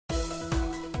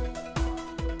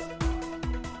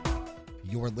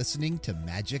You're listening to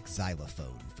Magic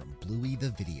Xylophone from Bluey the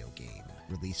Video Game,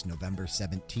 released November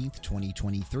 17th,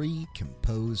 2023,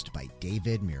 composed by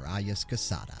David Miralles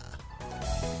Quesada.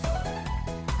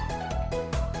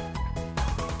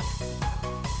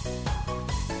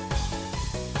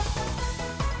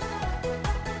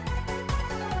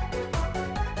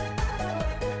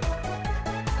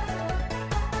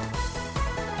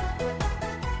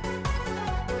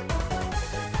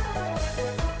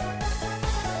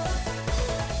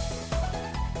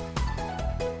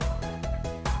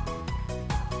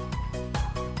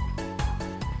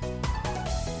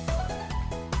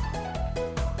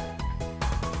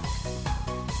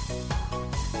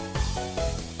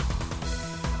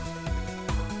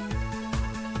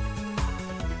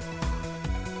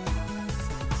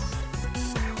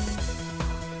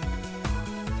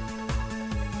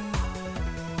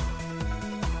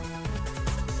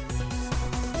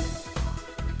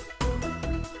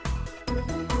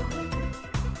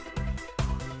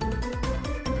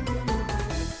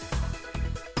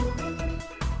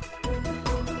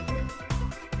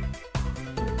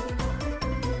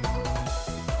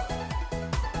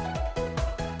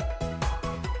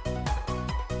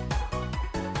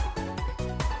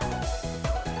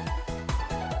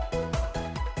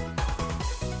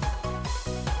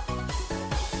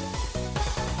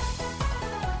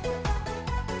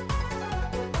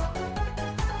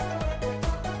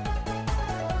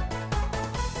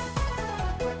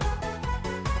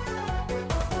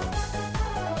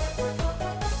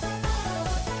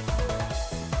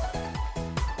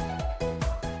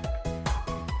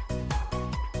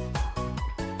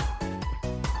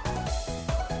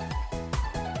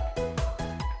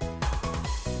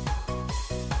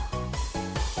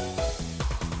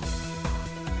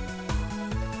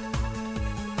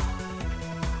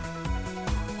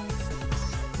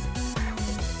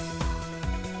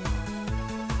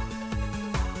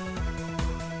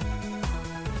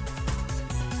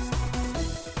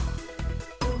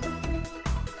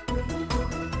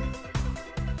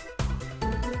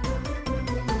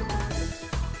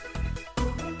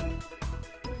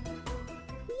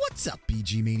 What's up,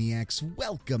 BG Maniacs?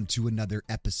 Welcome to another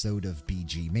episode of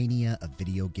BG Mania, a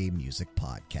video game music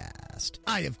podcast.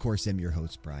 I, of course, am your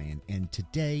host, Brian, and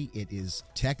today it is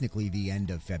technically the end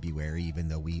of February, even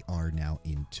though we are now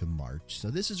into March.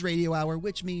 So this is Radio Hour,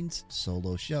 which means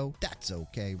solo show. That's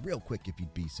okay. Real quick, if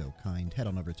you'd be so kind, head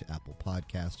on over to Apple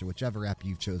Podcasts or whichever app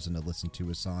you've chosen to listen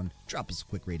to us on. Drop us a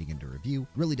quick rating and a review.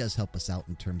 Really does help us out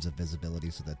in terms of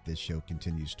visibility so that this show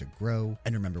continues to grow.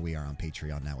 And remember, we are on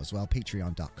Patreon now as well.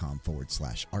 Patreon.com/RPG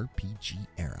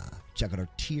Era. Check out our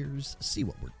tiers, see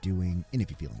what we're doing, and if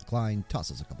you feel inclined,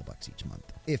 toss us a couple bucks each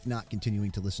month. If not,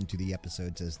 continuing to listen to the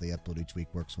episodes as they upload each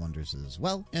week works wonders as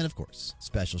well. And of course,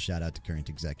 special shout out to current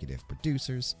executive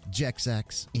producers,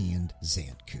 Jexax and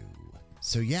Xanku.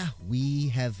 So yeah, we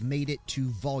have made it to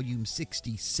volume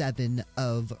 67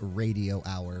 of Radio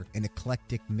Hour, an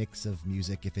eclectic mix of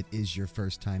music if it is your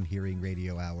first time hearing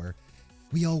Radio Hour.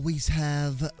 We always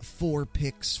have 4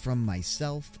 picks from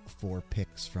myself, 4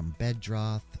 picks from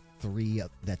Bedroth, 3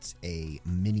 that's a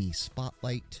mini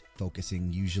spotlight,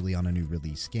 focusing usually on a new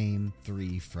release game,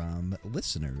 3 from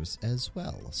listeners as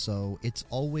well. So it's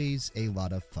always a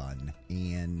lot of fun.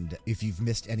 And if you've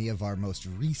missed any of our most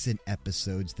recent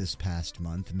episodes this past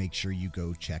month, make sure you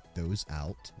go check those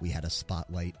out. We had a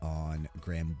spotlight on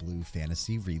Grand Blue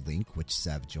Fantasy Relink, which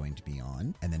Sev joined me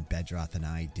on. And then Bedroth and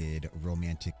I did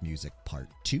Romantic Music Part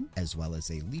 2, as well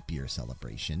as a leap year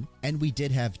celebration. And we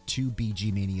did have 2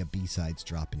 BG Mania B-sides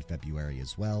drop in February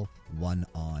as well. One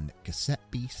on Cassette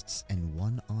Beasts and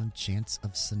one on Chants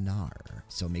of Sonar.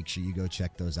 So make sure you go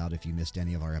check those out if you missed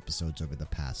any of our episodes over the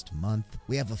past month.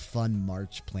 We have a fun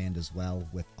March planned as well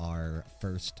with our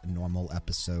first normal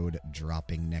episode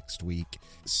dropping next week.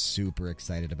 Super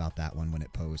excited about that one when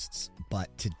it posts.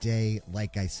 But today,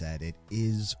 like I said, it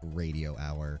is Radio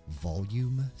Hour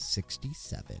Volume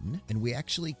 67. And we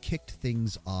actually kicked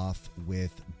things off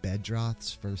with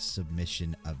Bedroth's first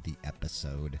submission of the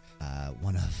episode.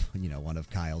 One of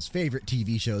Kyle's favorite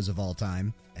TV shows of all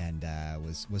time, and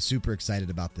was super excited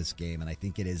about this game. And I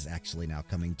think it is actually now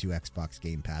coming to Xbox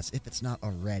Game Pass, if it's not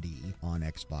already on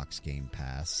Xbox Game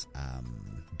Pass.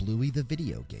 Bluey the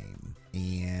Video Game,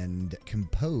 and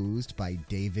composed by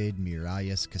David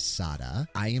Miralles Quesada.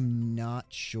 I am not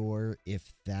sure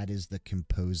if that is the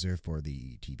composer for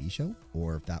the TV show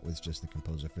or if that was just the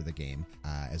composer for the game.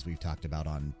 As we've talked about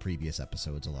on previous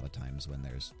episodes, a lot of times when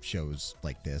there's shows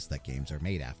like this that games are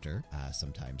made after,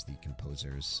 sometimes the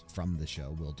composers from the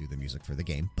show will do the music for the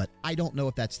game. But I don't know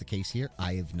if that's the case here.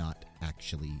 I have not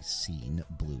actually seen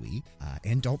Bluey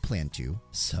and don't plan to.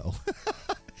 So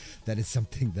that is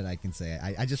something that I can say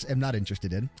I just am not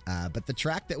interested in. But the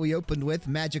track that we opened with,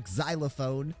 Magic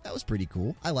Xylophone, that was pretty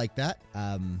cool. I like that.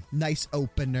 Nice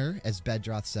opener. As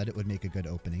Bedroth said, it would make a good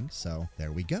opening. So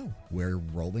there we go. We're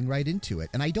rolling right into it.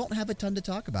 And I don't have a ton to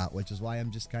talk about, which is why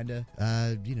I'm just kind of,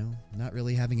 not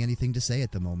really having anything to say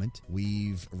at the moment.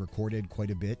 We've recorded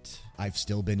quite a bit. I've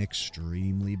still been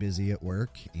extremely busy at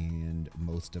work, and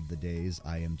most of the days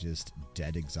I am just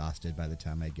dead exhausted by the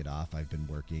time I get off. I've been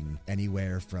working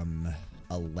anywhere from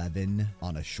 11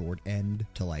 on a short end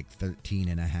to like 13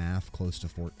 and a half, close to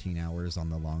 14 hours on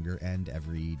the longer end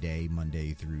every day,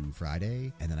 Monday through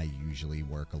Friday. And then I usually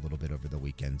work a little bit over the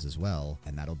weekends as well.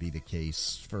 And that'll be the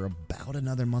case for about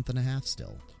another month and a half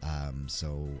still.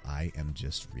 So I am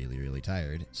just really, really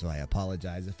tired. So I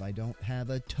apologize if I don't have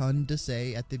a ton to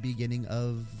say at the beginning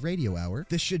of Radio Hour.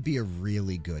 This should be a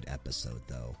really good episode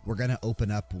though. We're going to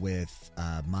open up with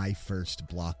my first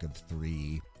block of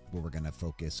 3, where we're going to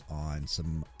focus on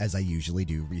some, as I usually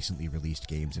do, recently released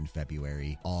games in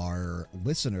February. Our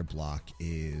listener block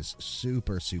is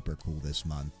super, super cool this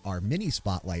month. Our mini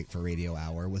spotlight for Radio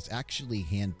Hour was actually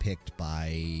handpicked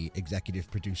by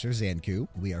executive producer Zanku.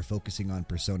 We are focusing on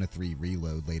Persona 3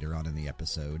 Reload later on in the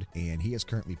episode, and he is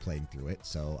currently playing through it,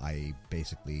 so I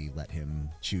basically let him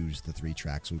choose the 3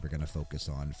 tracks we were going to focus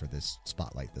on for this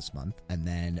spotlight this month. And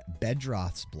then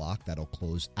Bedroth's block that'll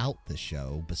close out the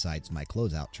show, besides my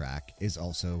closeout track, is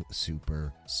also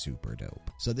super, super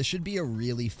dope. So this should be a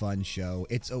really fun show.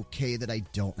 It's okay that I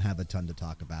don't have a ton to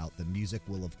talk about. The music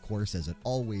will, of course, as it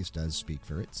always does, speak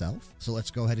for itself. So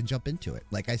let's go ahead and jump into it.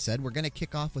 Like I said, we're going to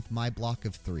kick off with my block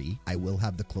of 3. I will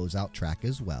have the closeout track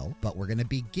as well, but we're going to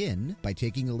begin by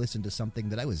taking a listen to something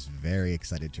that I was very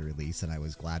excited to release, and I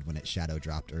was glad when it shadow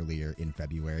dropped earlier in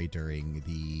February during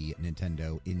the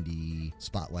Nintendo Indie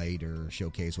Spotlight or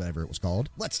Showcase, whatever it was called.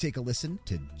 Let's take a listen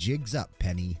to Jigs Up,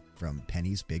 Penny from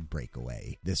Penny's Big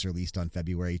Breakaway. This released on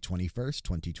February 21st,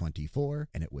 2024,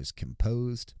 and it was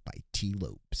composed by T.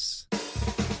 Lopes.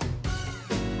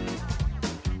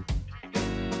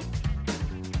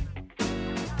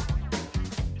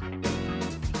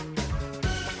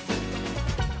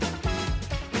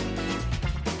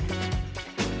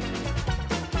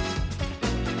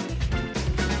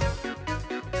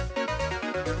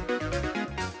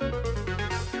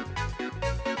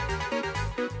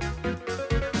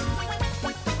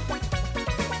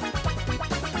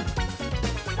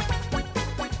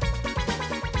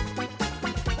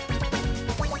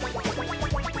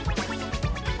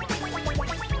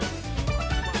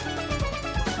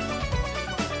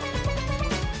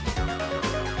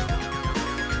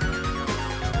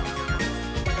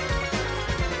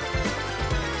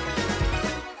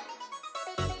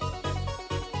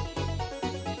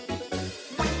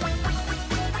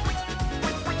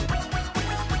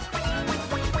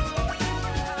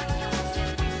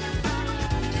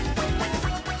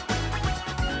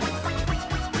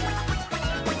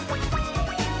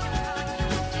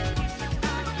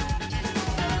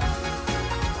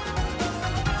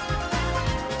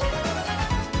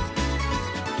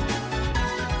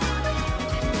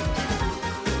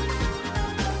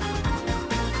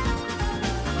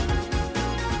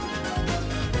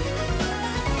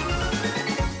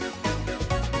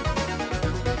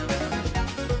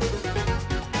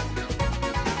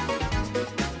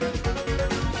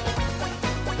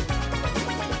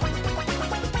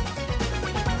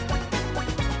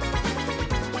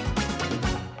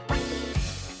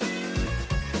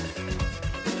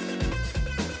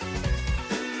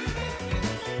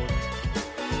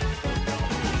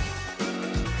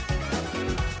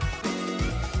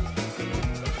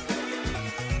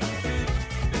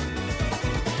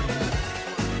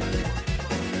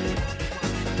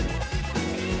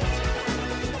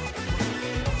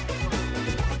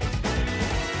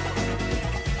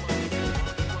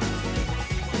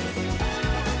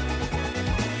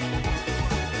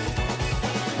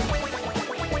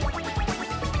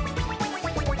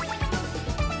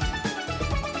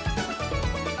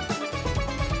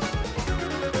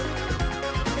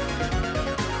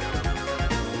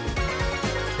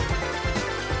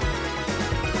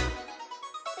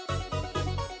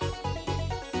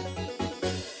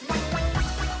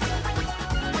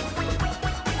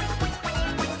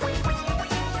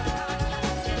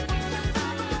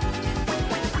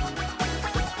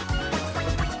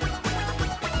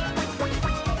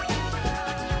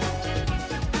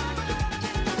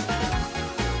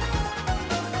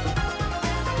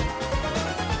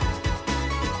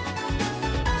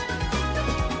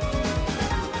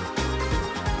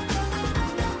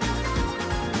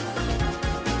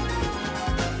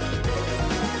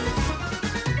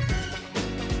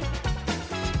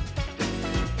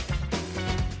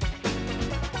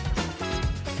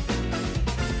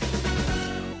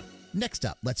 Next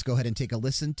up, let's go ahead and take a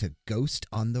listen to Ghost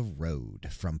on the Road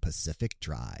from Pacific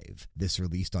Drive. This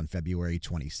released on February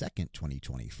 22nd,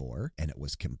 2024, and it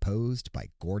was composed by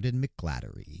Gordon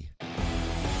McGladdery.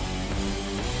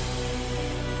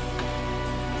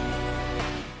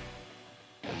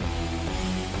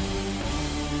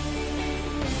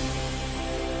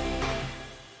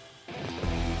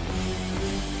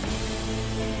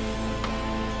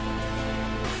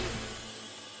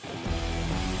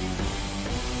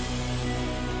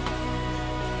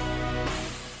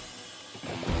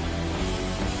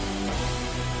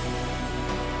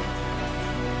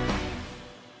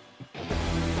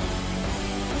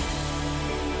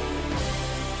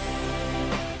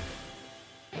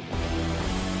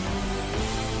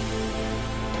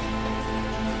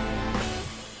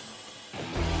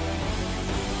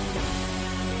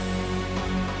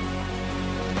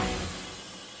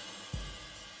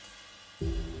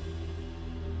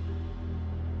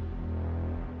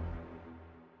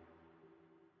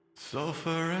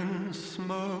 Sulfur and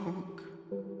smoke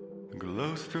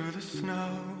glows through the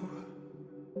snow.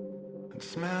 It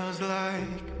smells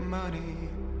like money.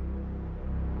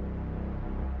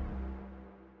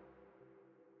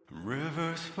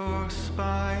 Rivers for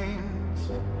spines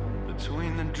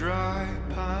between the dry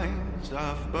pines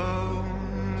of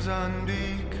bones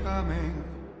unbecoming.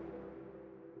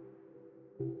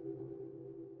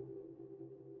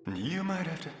 And you might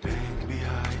have to hang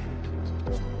behind me.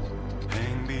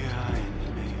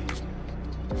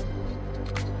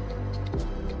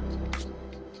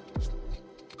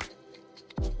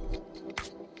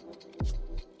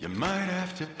 You might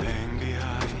have to hang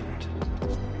behind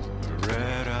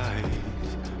red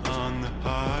eyes on the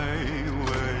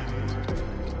highway.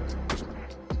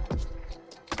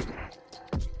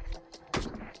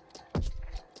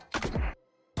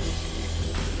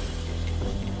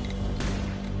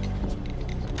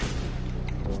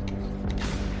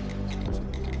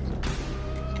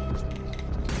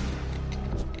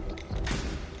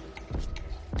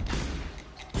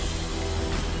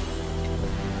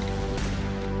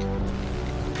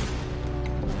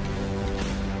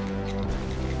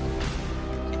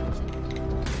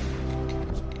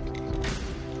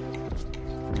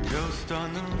 Ghost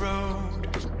on the road,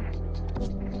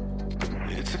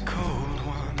 it's a cold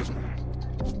one.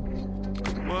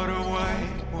 What a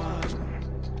white one.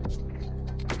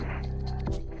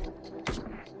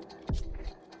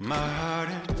 My heart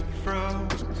it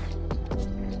froze.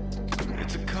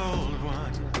 It's a cold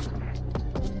one.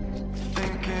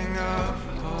 Thinking of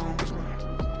home.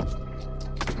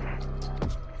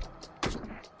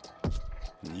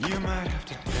 You might have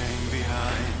to hang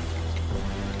behind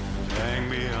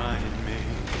me,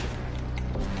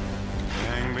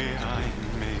 hang behind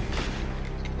me.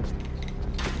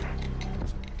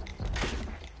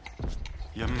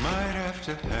 You might have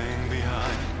to hang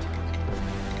behind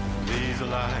these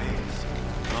lights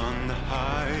on the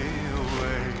highway.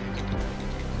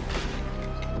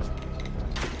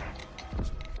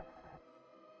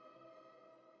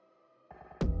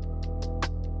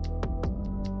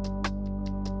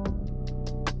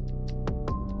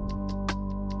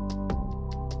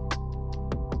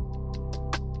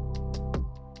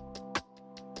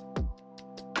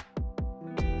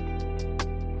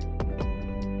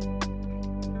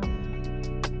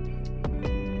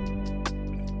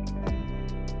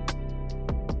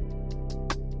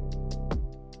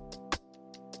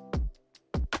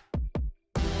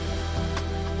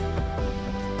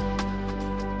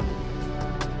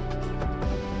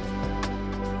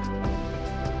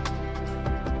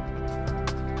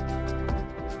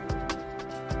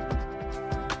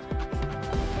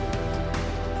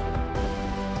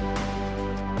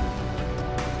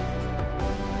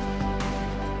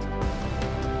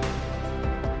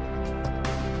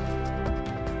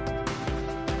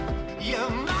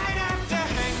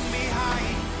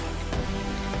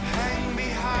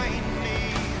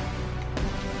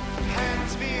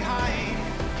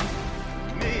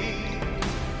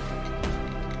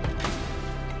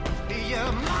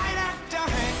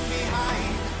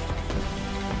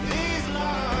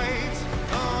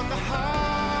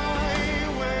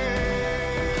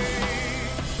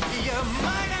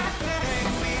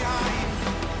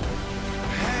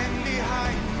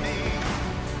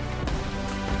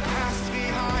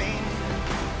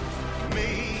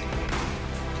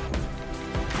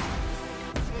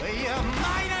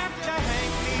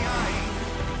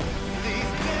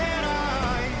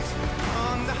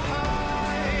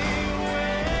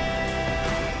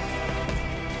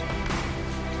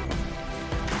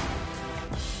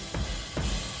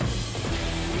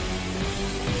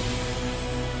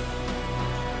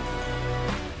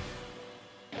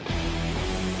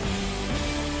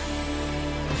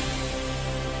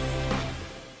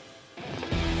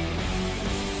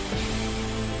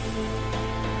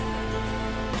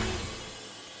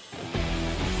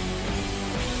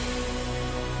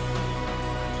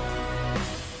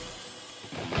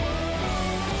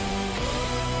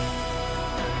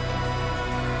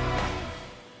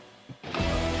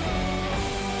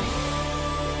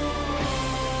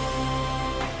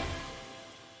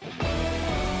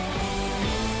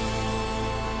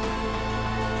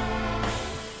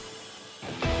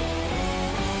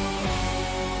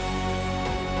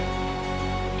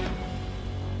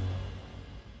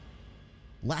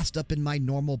 Last up in my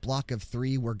normal block of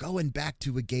 3, we're going back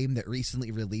to a game that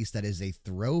recently released that is a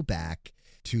throwback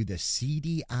to the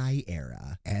CDI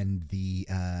era and the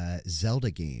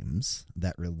Zelda games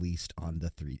that released on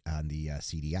the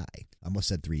CDI. I almost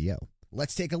said 3.0.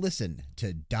 Let's take a listen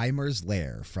to Daimer's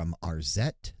Lair from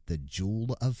Arzette, the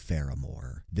Jewel of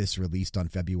Faramore. This released on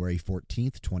February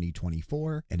 14th,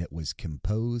 2024, and it was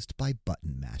composed by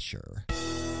Button Masher.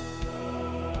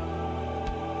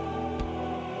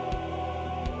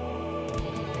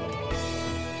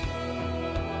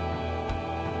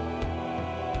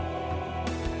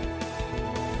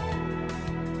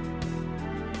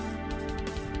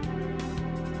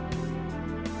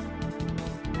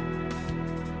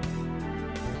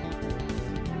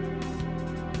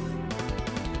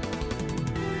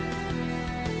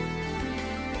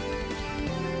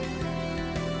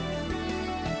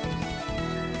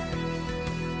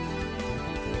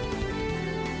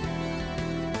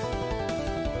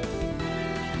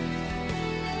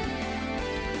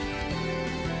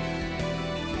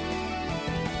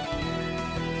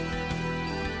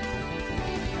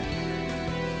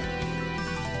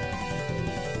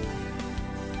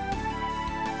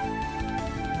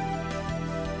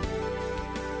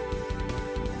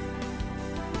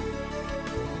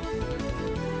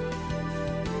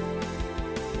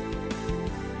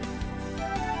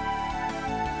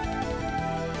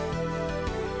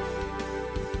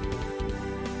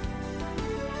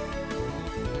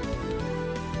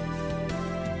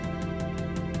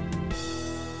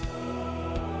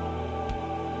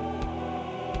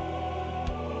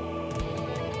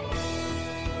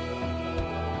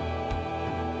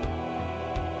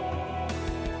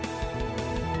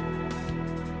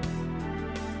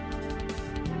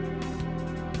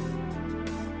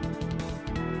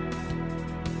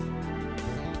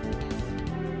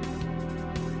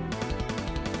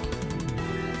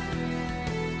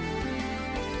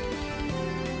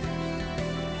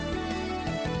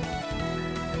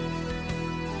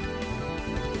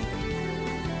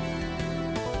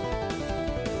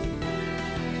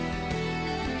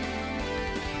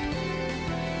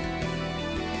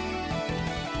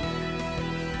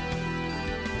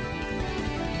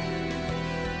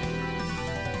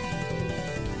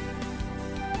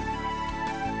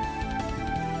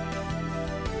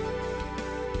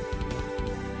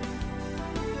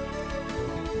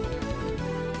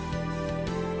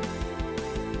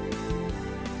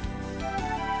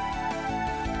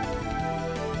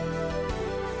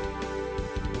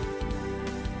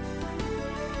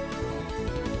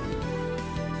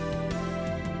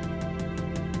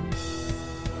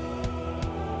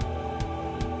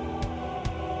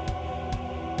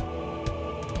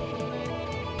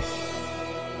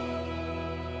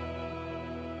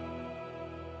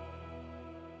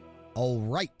 All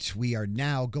right, we are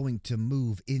now going to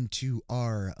move into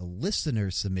our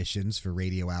listener submissions for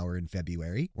Radio Hour in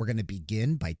February. We're going to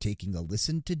begin by taking a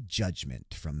listen to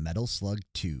Judgment from Metal Slug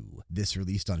 2. This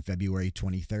released on February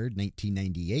 23rd,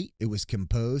 1998. It was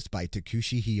composed by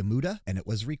Takushi Hiyamuda, and it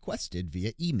was requested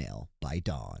via email by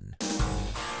Dawn. Wow.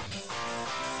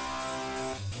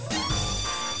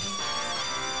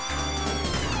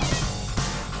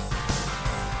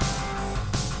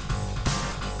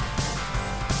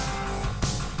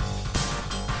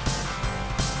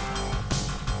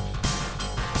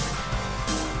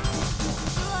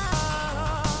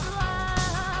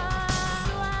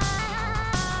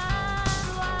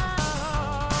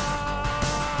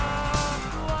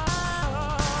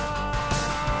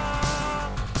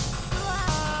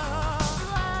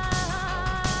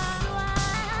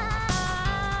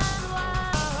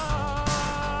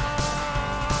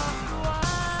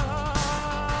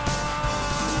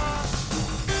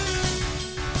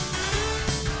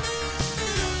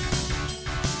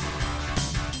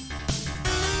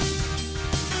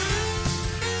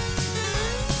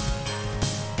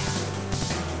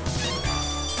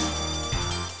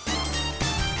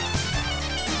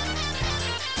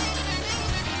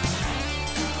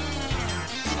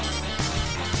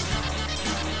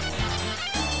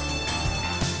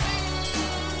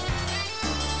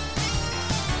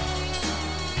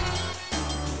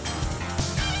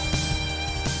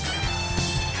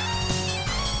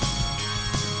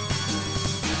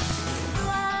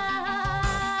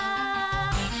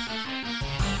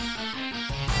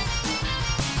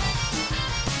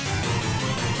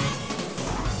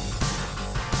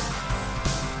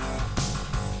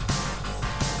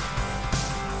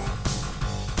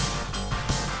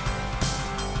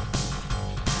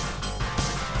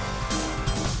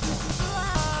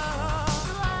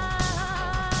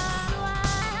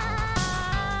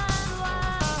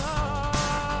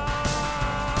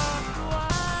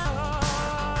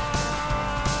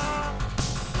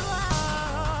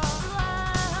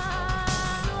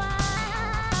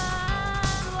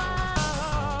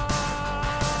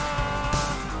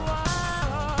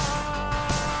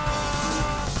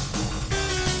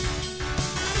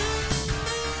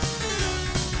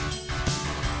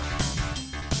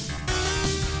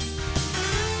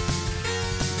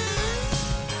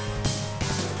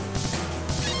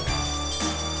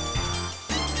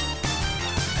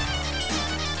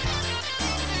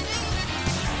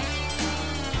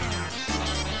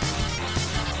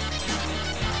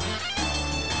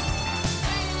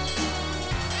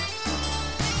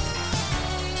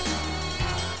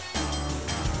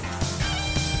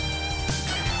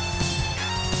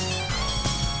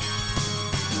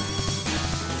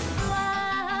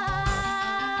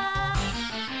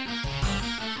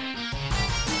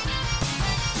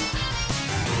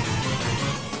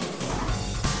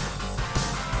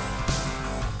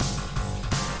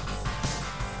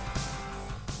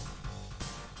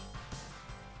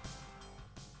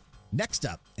 Next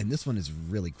up, and this one is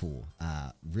really cool.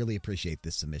 Really appreciate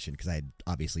this submission because I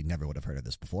obviously never would have heard of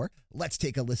this before. Let's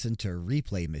take a listen to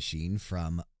Replay Machine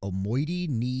from Omoidi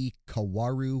ni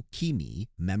Kawaru Kimi,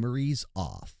 Memories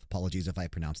Off. Apologies if I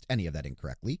pronounced any of that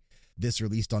incorrectly. This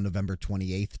released on November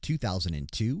 28th,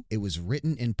 2002. It was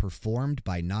written and performed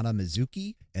by Nana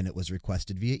Mizuki, and it was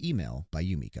requested via email by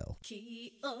Yumiko.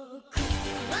 記憶は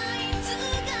いつ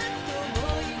だと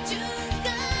思い中か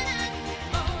ら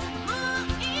思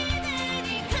い出に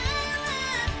変わ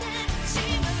ってし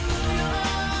まうよ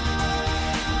 「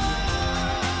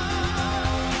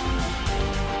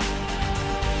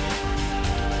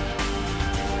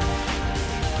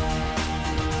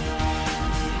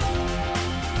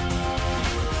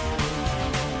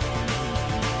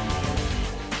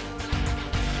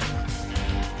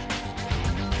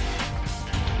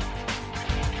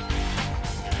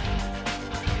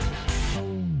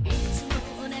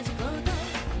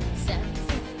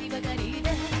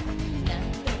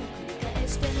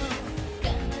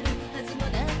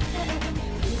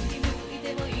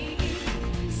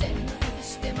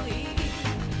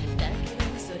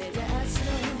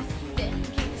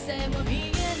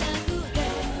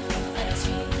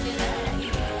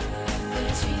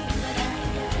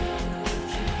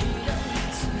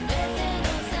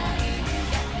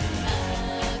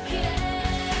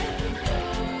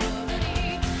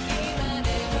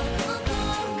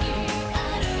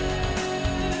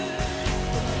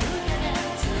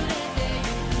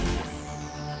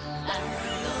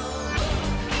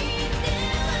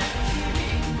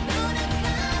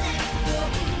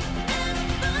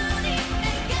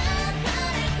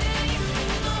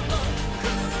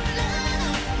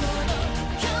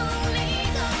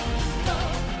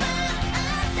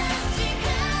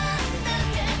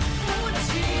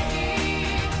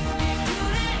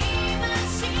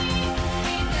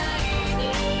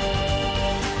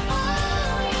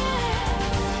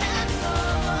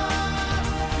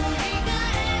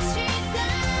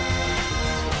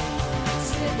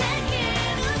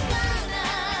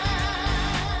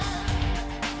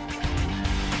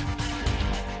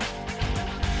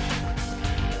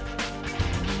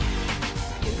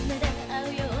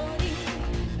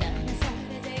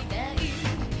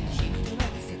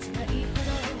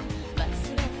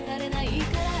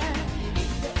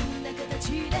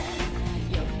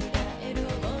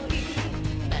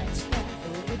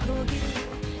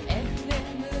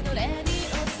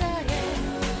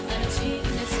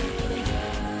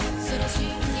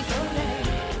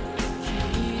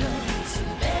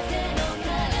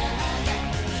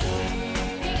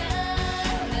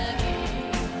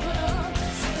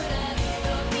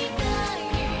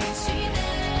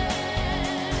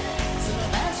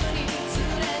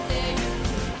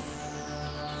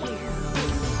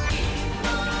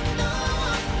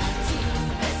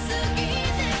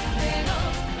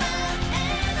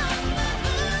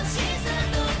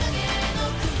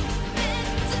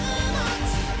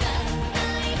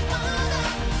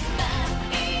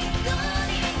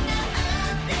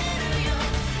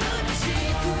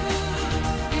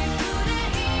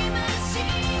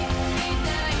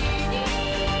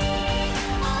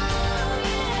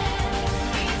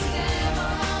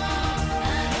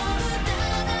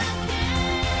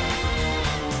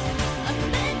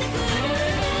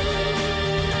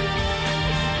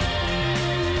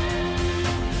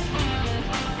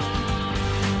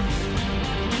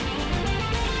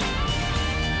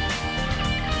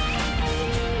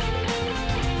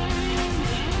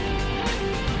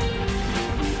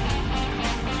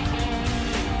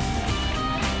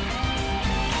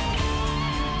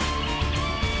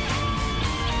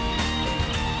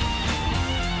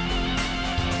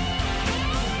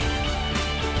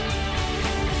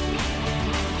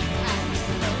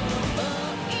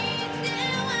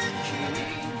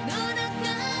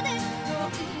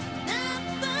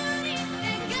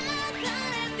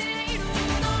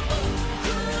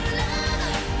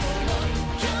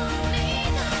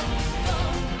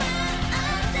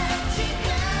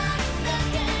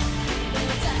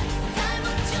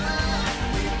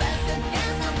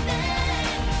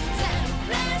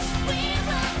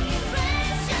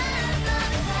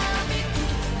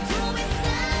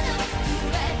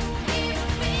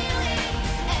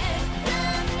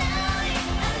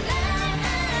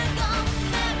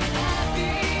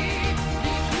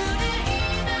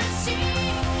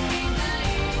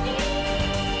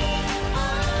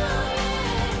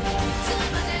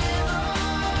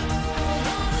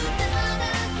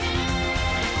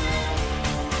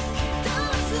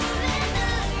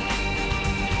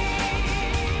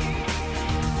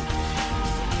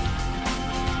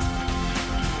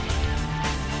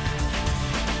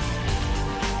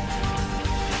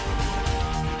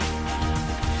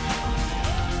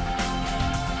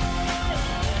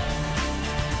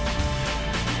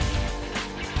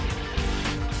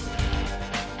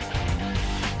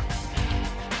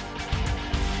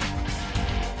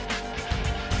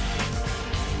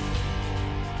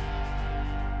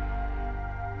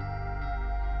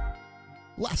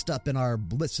Last up in our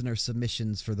listener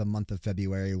submissions for the month of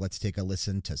February, let's take a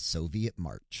listen to Soviet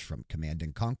March from Command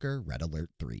 & Conquer Red Alert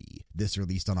 3. This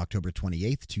released on October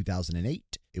 28th,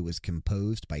 2008. It was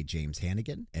composed by James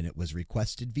Hannigan, and it was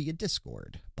requested via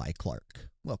Discord by Clark.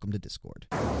 Welcome to Discord.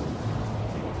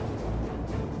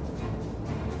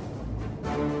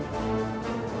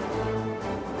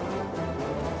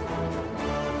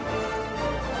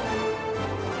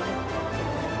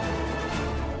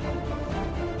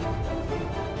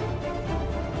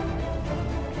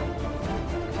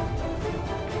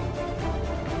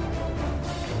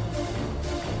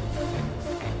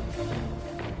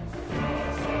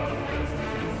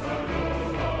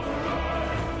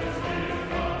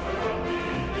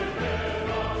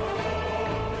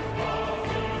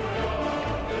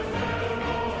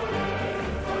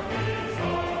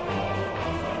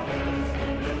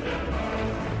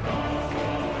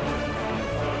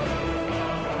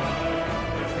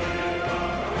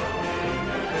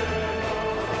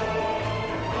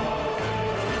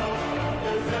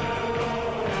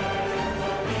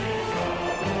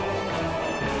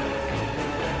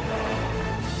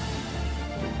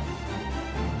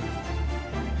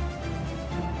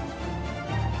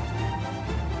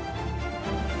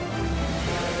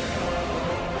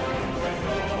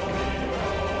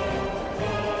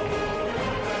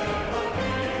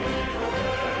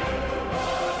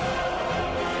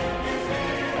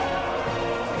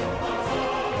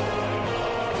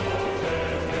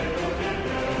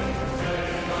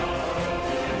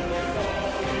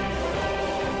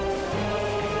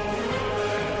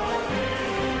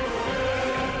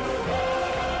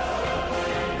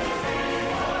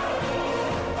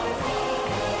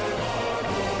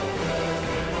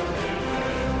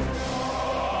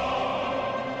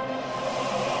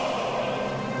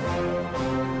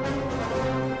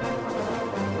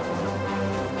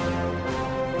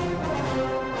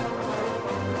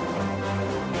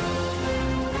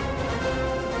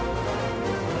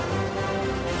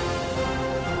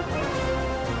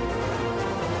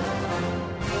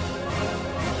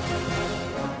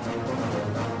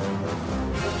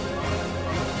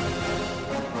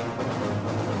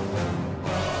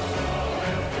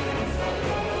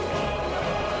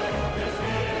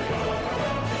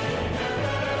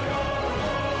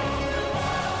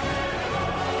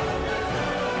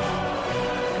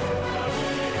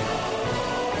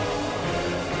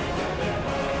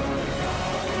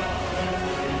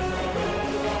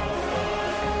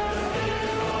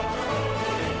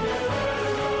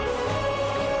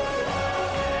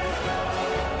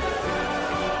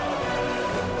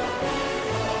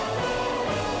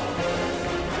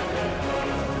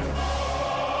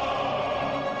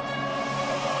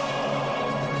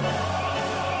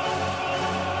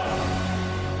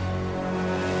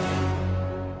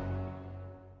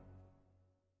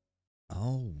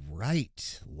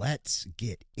 right, let's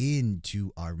get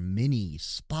into our mini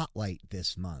spotlight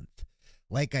this month.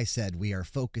 Like I said, we are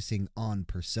focusing on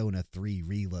Persona 3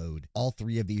 Reload. All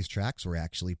three of these tracks were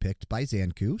actually picked by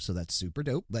Zanku, so that's super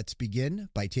dope. Let's begin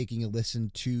by taking a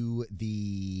listen to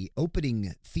the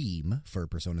opening theme for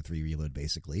Persona 3 Reload,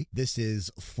 basically. This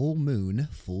is Full Moon,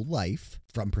 Full Life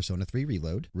from Persona 3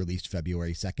 Reload, released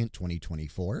February 2nd,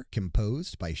 2024,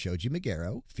 composed by Shoji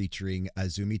Meguro, featuring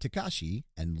Azumi Takashi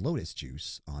and Lotus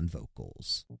Juice on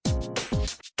vocals.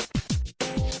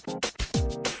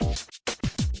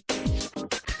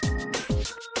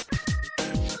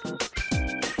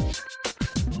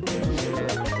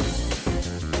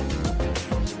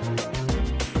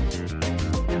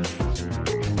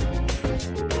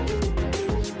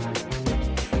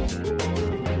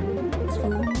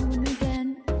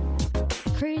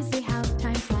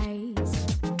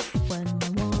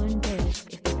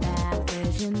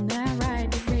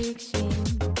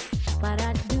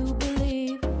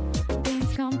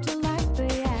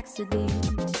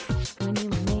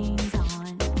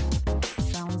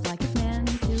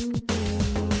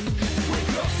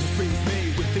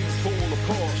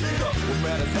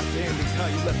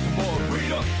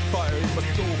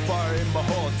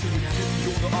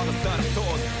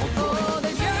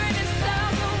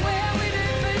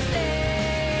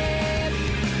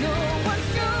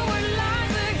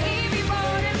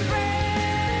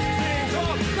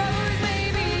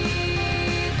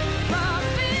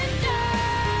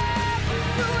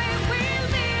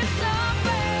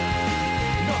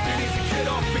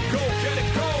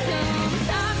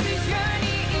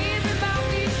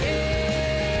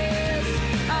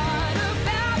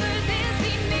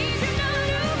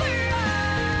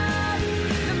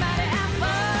 No matter how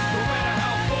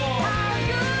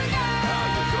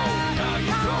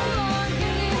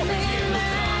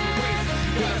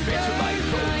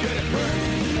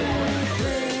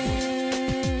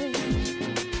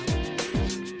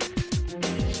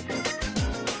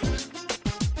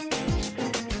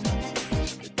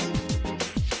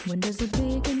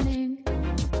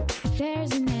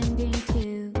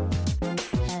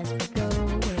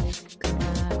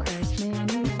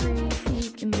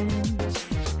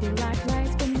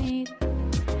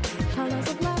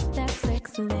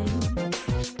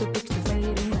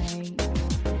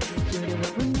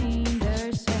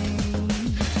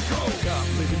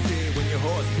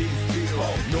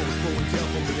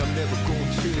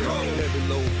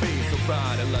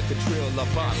I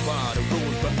abide by the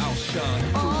rules, but outshine.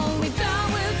 Only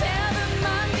time will tell the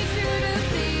monkey to the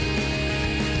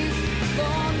thieves.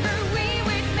 Longer we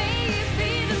wait, may it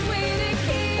be this way to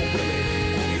keep.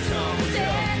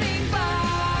 Standing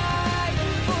by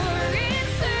for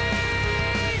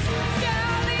insurance,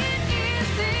 shouting is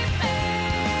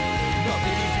defense.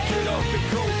 Nothing easy, get up and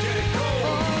go, get it, go.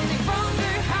 Only from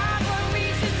the high one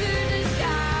reaches to the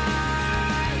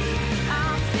sky.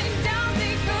 Ups and downs,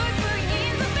 it goes for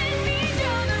years of an each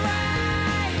on the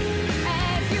right.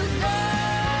 As you go,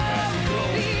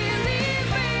 believing the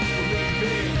faith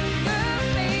in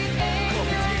yourself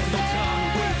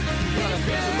is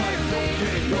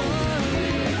serving your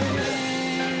way.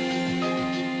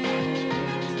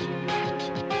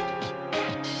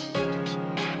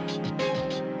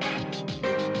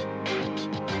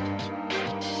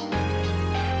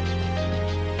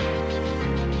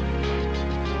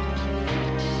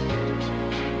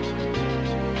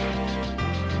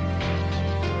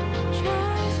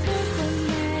 Trust is the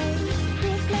name,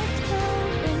 reflect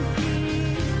hope and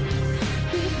peace.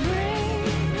 Be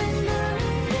brave and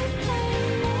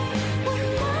undecaying. One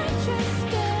might just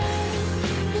stay.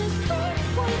 This truth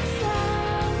works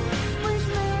out, which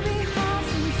may be hard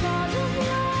sometimes of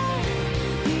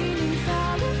life. Meanings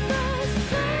are the best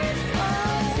search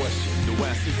for. Question, the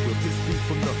answers, will this be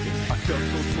for nothing? I felt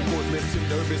so wordless and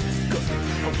nervous, disgusting.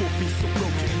 I won't be so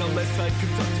broken unless I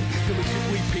conducted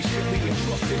diligently, patiently, and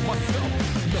trusted myself.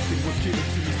 Nothing was given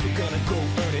to me, so gonna go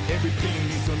earn it. Every pain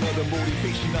needs another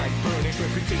motivation. I burn it.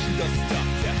 Reputation doesn't stop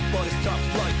death, but it stops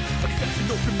life. Accept an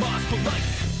open mind for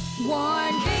life.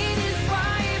 One day this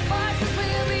quiet voices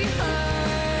will be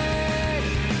heard.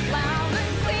 Loud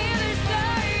and clear the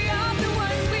story of the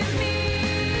ones with me.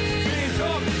 Hands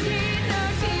up. Shed no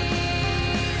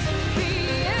tears,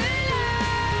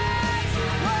 realize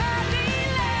what we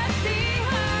left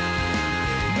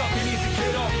behind. Nothing easy,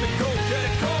 get off and go, get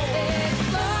it, go.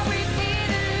 Explore within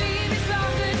the limits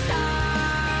of the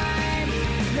time.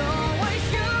 No one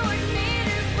should need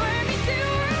to burn me to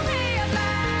a way of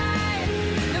life.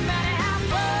 No matter how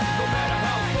far, No matter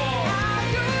how far,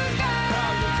 how you go,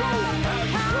 how you go, how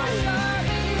you how go. short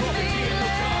is Property the and no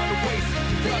time to waste.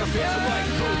 Gotta feel the light,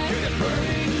 go get it, burn.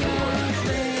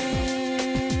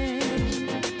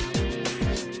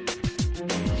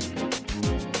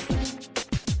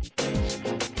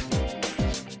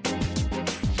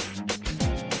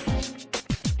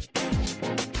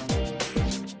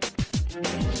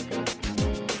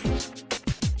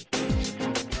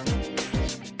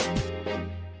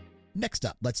 Next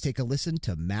up, let's take a listen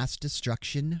to Mass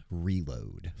Destruction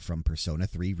Reload from Persona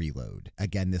 3 Reload.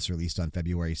 Again, this released on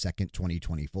February 2nd,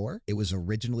 2024. It was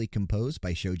originally composed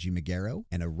by Shoji Meguro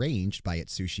and arranged by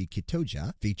Atsushi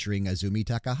Kitoja, featuring Azumi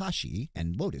Takahashi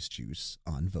and Lotus Juice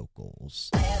on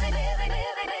vocals.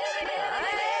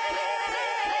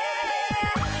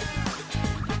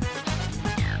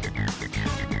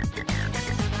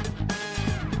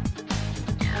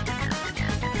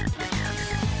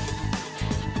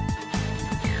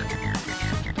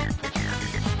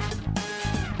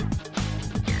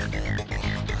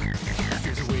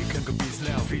 Fears awaken, can be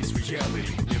now, face reality.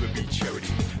 Never be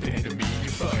charity. The enemy you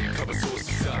fight, cover soul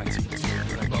society.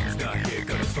 Mom's not here,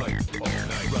 gotta fight all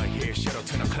night. Right here, shadow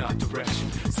 10 o'clock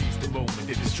direction. Seize the moment,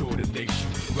 they destroy the nation.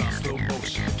 Round slow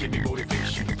motion, give me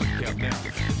motivation. Freak out now,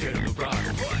 get on the ride.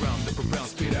 Round up around,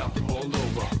 spit out all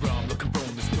over. Round looking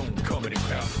rolling stone, coming in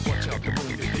crowd. Watch out the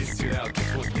moon, they diss it out.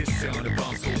 Guess what this sound, the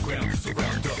bombs on ground. So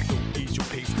round up, don't ease your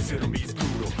pace, cause enemy's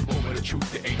brutal. Moment of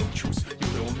truth, there ain't no truth. You're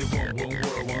the only one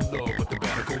world, one love. But the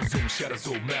battle goes on, shadows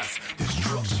all mass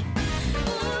destruction.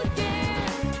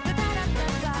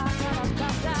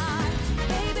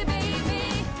 Baby,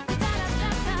 baby,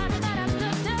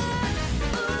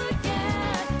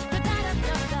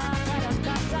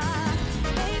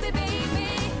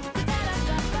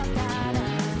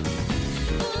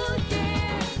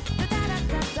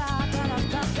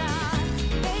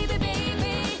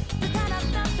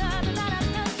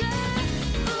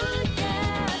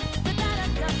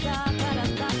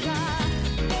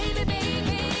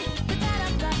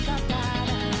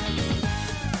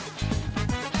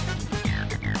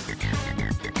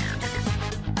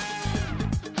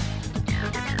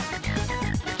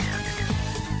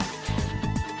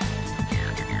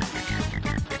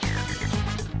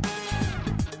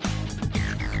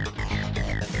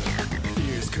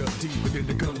 Deep within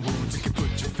the gun wounds, you can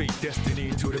put your fate, destiny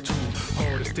into the tomb.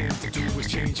 Hardest best thing to do is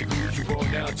change who you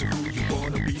are now to who you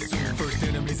wanna be soon. First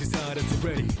enemies inside us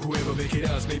already. Whoever make it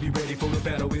out may be ready for the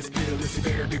battle. It's fearless, you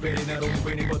better be ready. Not only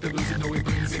winning, but the losing. No, it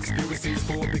brings experiences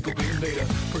for a bigger win later.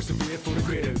 Persevere for the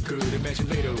greater good. Imagine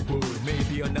later would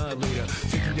maybe annihilator.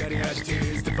 Taking down the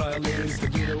agitators, the violators, the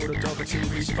leader or the dog until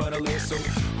we reach final layer. So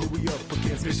who we up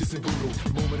against? Vicious and brutal.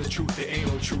 Moment of truth, there ain't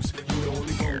no truce. You the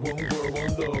only one world,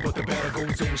 one love. But the battle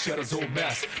goes on, shadows on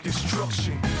mass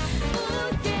destruction.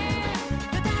 Ooh, yeah.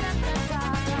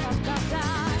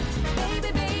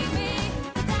 Baby, baby.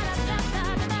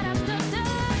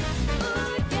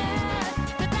 Ooh, yeah.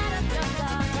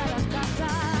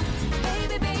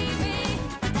 Baby, baby.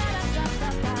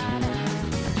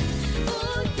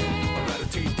 Ooh, yeah. I gotta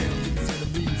take down these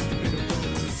enemies. The middle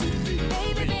road to see me.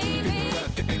 Baby, baby. Got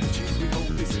the energies, we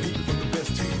hold this heat from the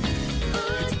best team.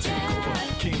 It's a takeover,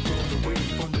 can't run away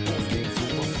from the boss, game's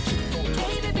over. Don't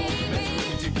toss the ball,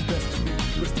 let's take the best to me.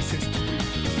 Rest is history.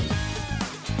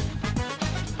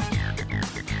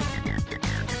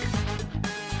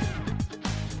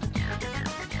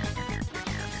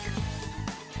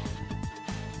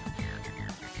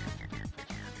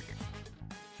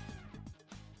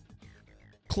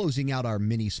 Closing out our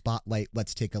mini spotlight,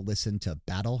 let's take a listen to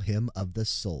Battle Hymn of the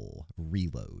Soul,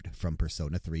 Reload, from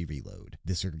Persona 3 Reload.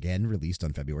 This again released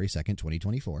on February 2nd,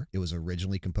 2024. It was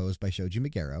originally composed by Shoji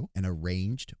Meguro and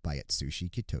arranged by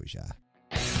Atsushi Kitoja.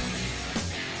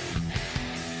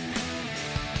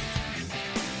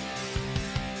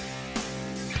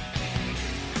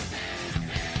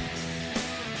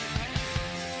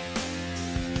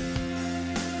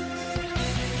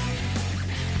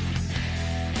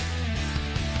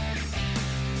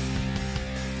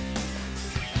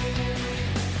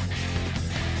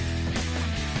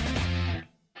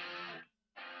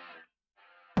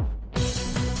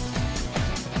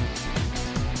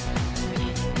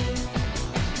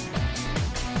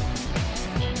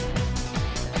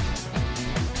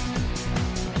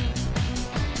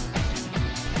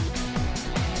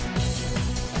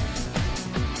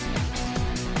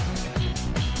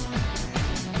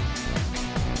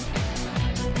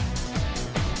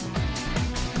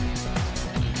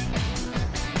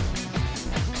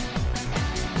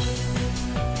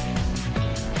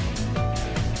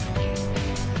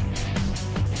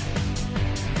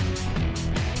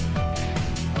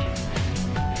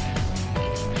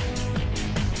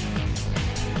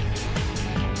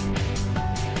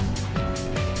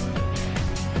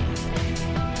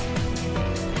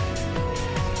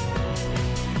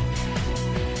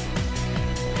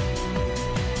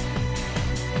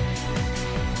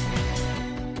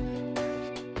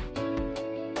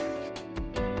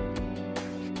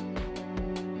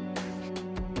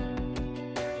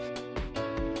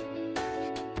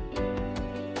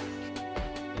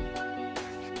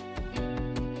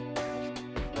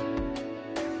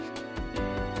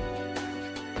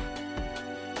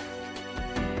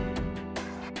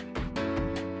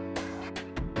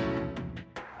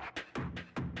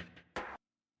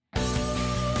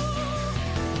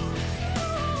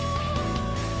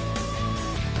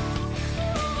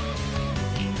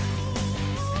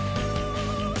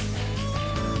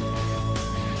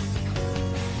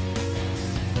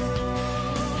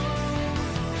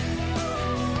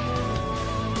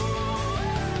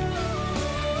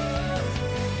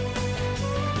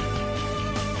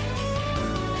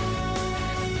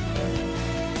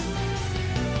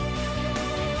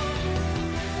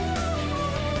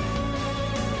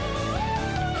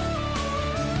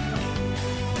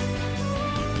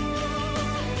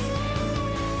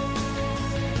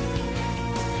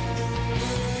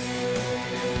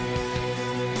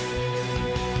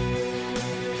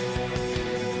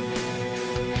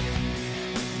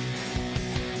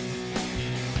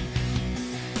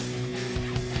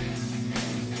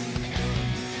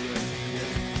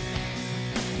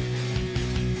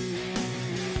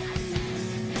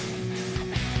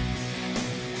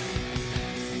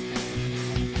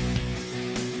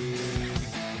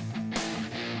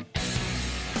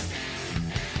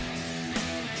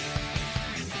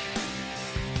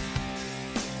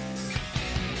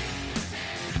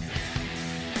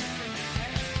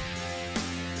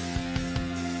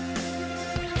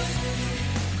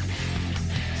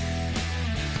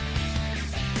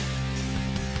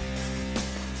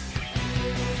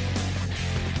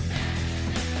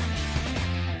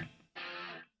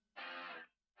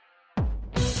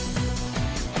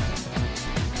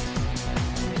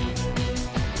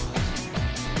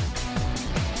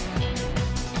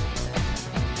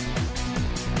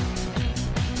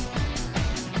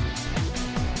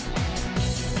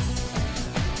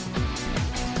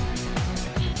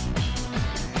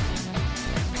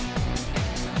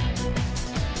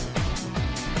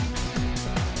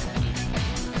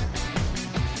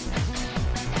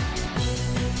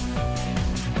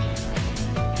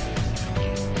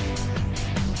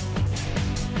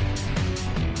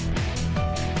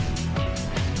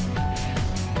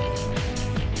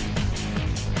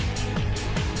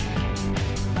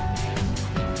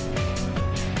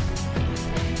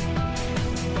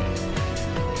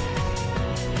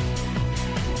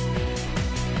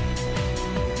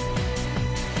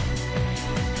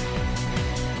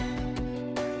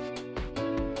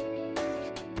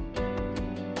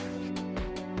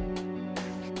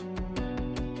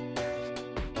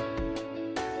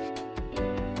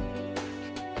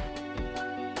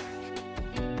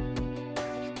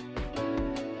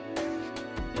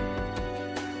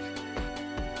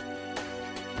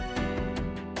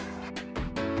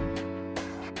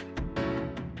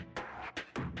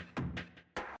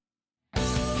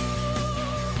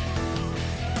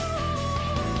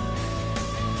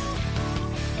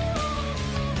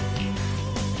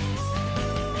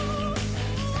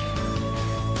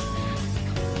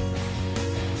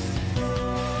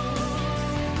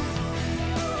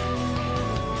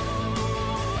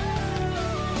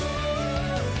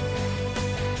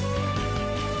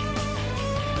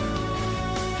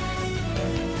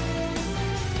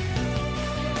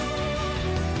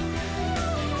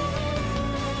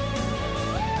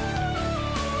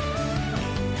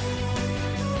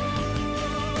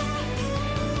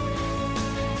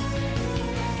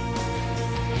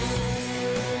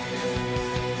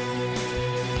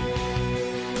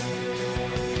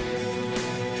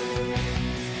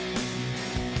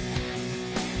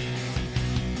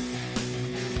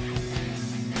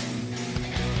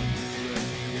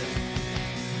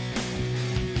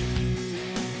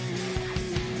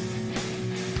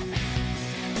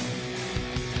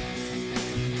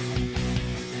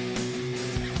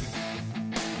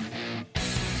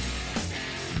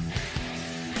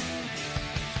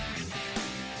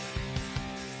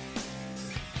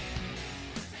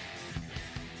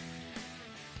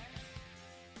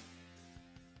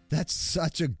 That's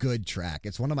such a good track.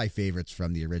 It's one of my favorites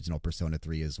from the original Persona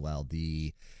 3 as well.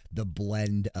 The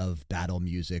blend of battle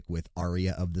music with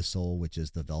Aria of the Soul, which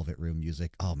is the Velvet Room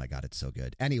music. Oh my God, it's so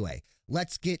good. Anyway,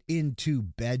 let's get into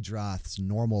Bedroth's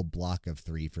normal block of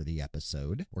 3 for the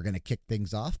episode. We're going to kick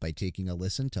things off by taking a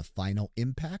listen to Final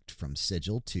Impact from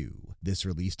Sigil 2. This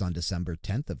released on December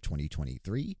 10th of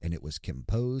 2023, and it was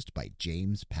composed by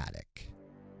James Paddock.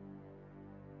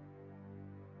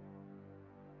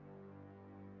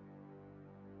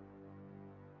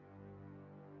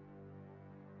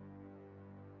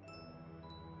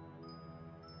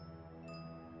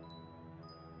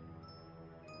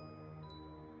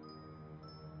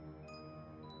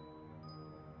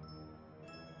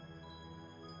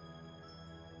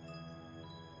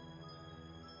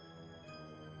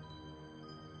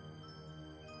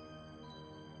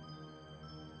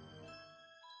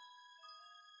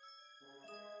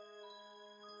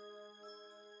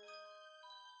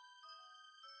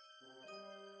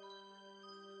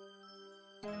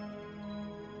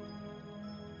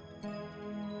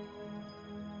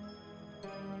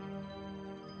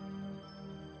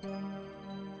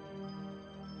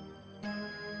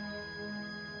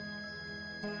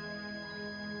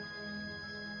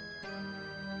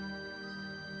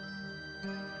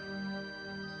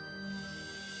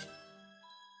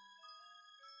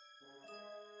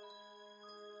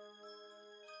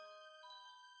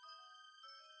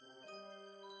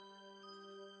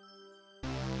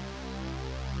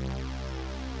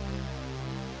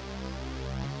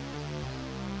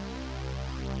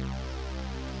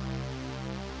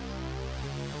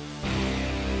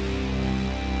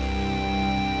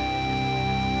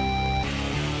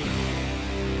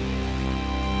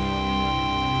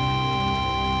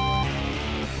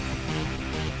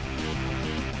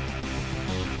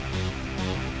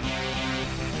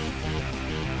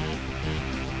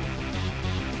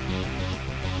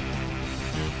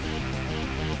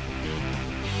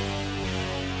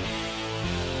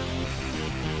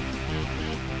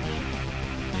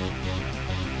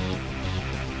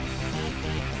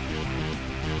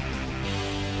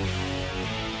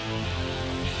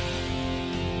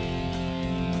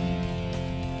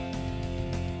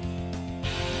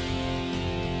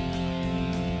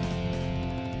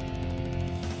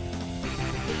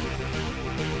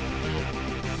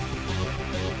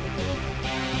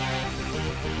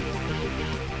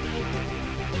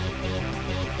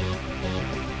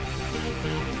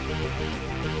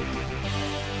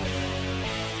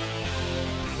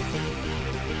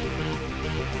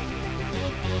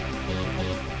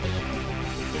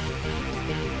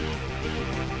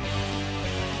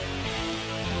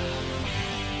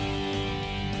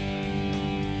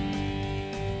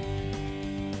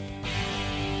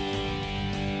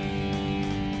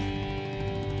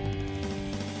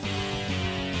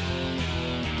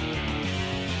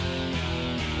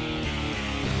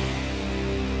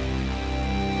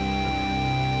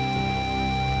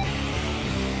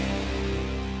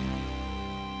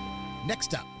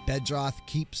 Next up, Bedroth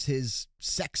keeps his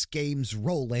sex games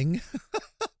rolling.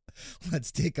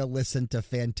 Let's take a listen to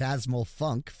Phantasmal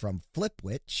Funk from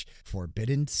Flipwitch,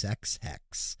 Forbidden Sex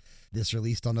Hex. This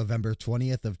released on November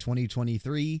 20th of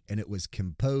 2023, and it was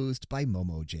composed by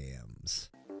Momo Jams.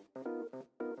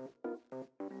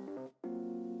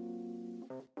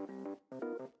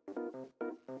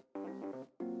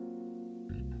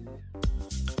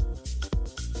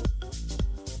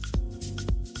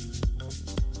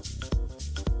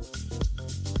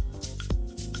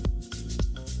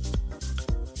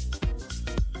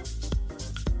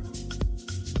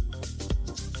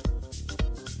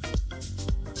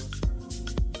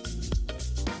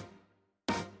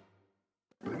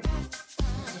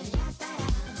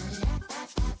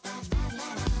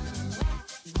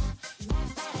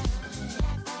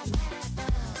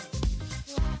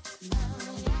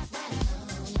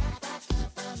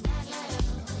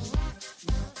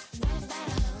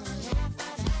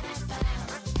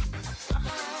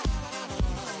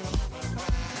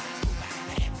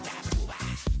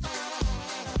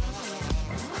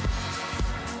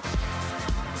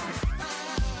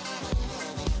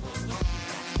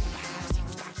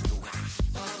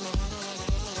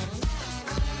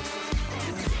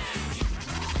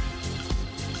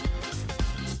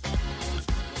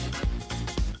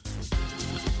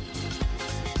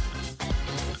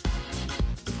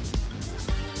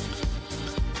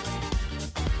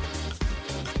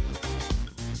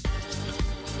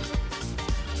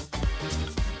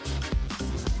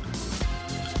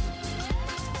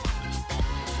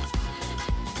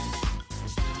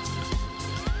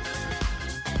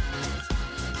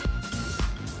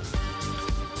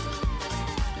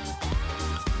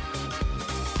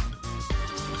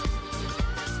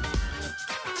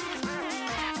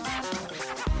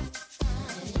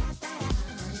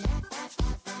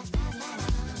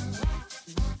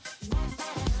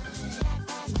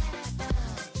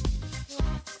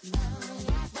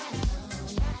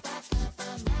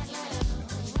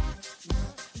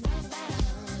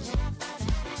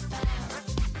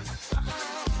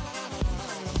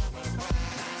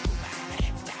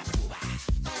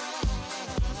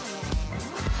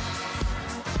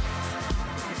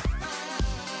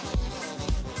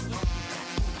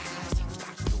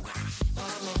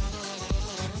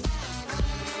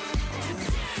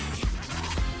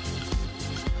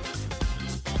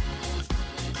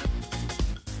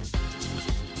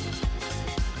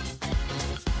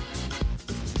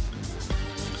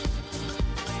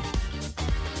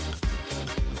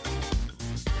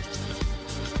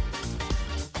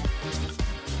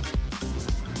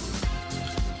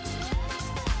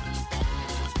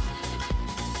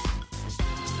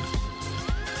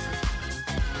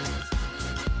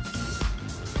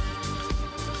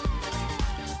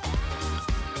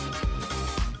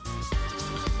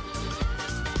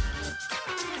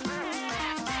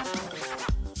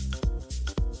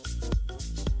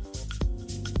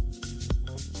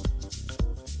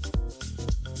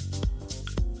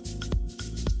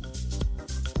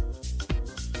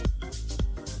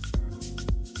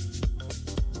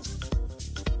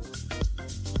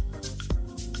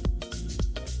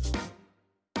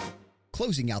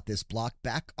 Closing out this block,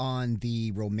 back on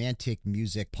the Romantic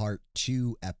Music Part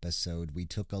 2 episode, we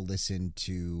took a listen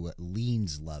to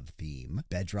Lean's Love Theme.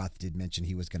 Bedroth did mention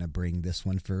he was going to bring this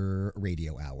one for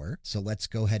Radio Hour. So let's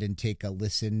go ahead and take a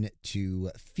listen to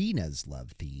Fina's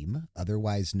Love Theme,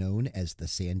 otherwise known as The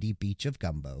Sandy Beach of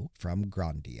Gumbo, from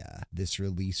Grandia. This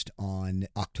released on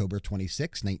October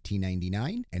 26,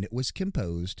 1999, and it was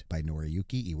composed by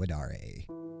Noriyuki Iwadare.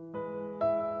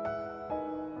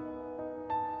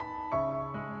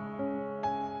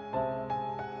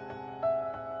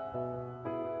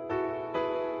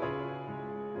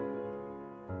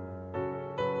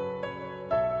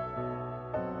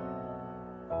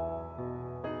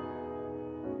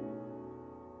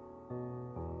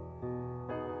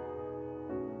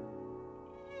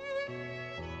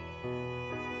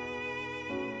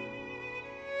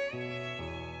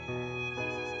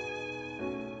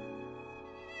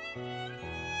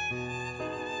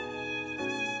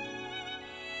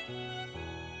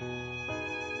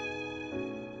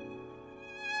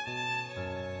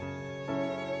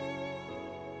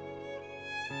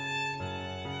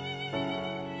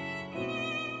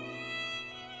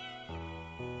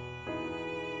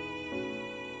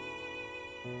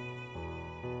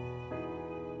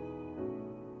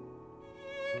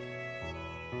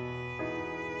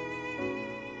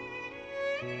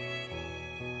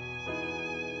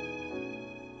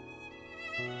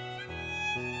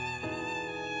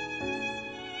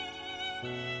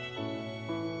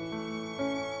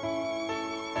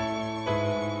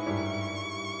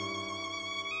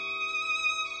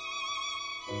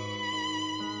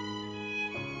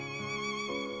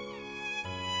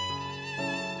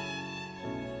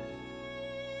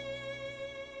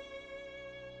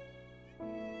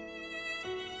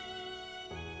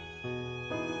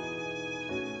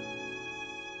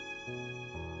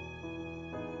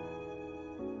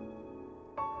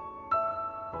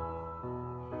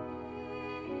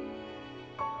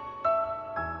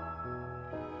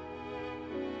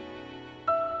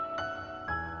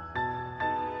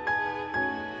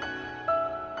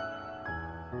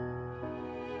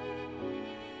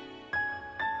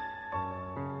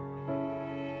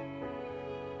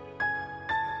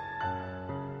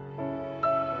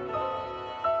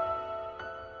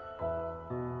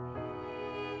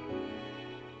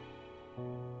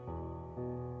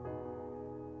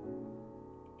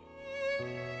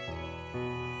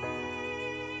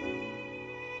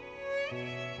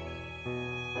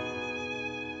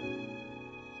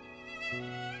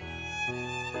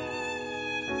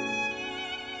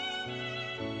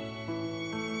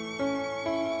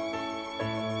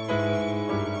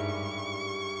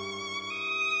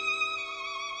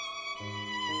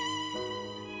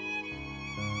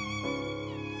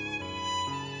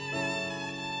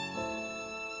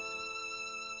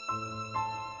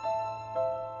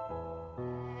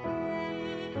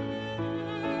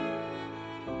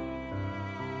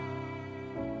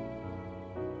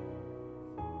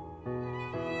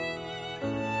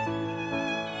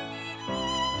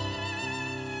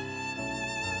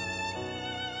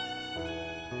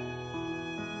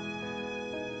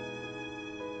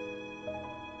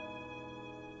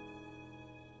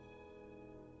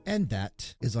 And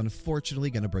that is unfortunately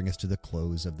going to bring us to the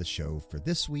close of the show for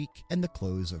this week and the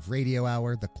close of Radio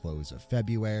Hour, the close of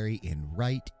February, and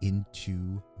right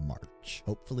into March.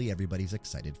 Hopefully everybody's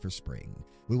excited for spring.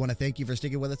 We want to thank you for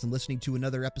sticking with us and listening to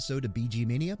another episode of BG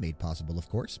Mania, made possible, of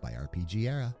course, by RPG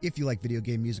Era. If you like video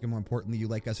game music, and more importantly, you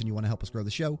like us and you want to help us grow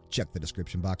the show, check the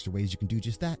description box for ways you can do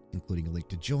just that, including a link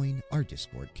to join our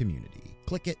Discord community.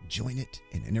 Click it, join it,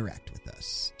 and interact with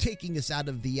us. Taking us out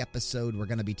of the episode, we're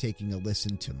going to be taking a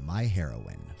listen to My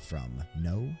Heroine from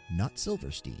No, Not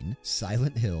Silverstein,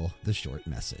 Silent Hill, The Short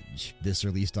Message. This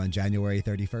released on January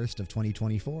 31st of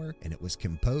 2024, and it was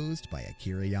composed by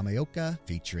Akira Yamaoka,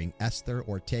 featuring Esther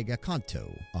Ortega Canto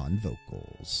on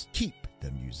vocals. Keep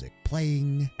the music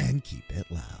playing and keep it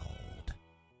loud.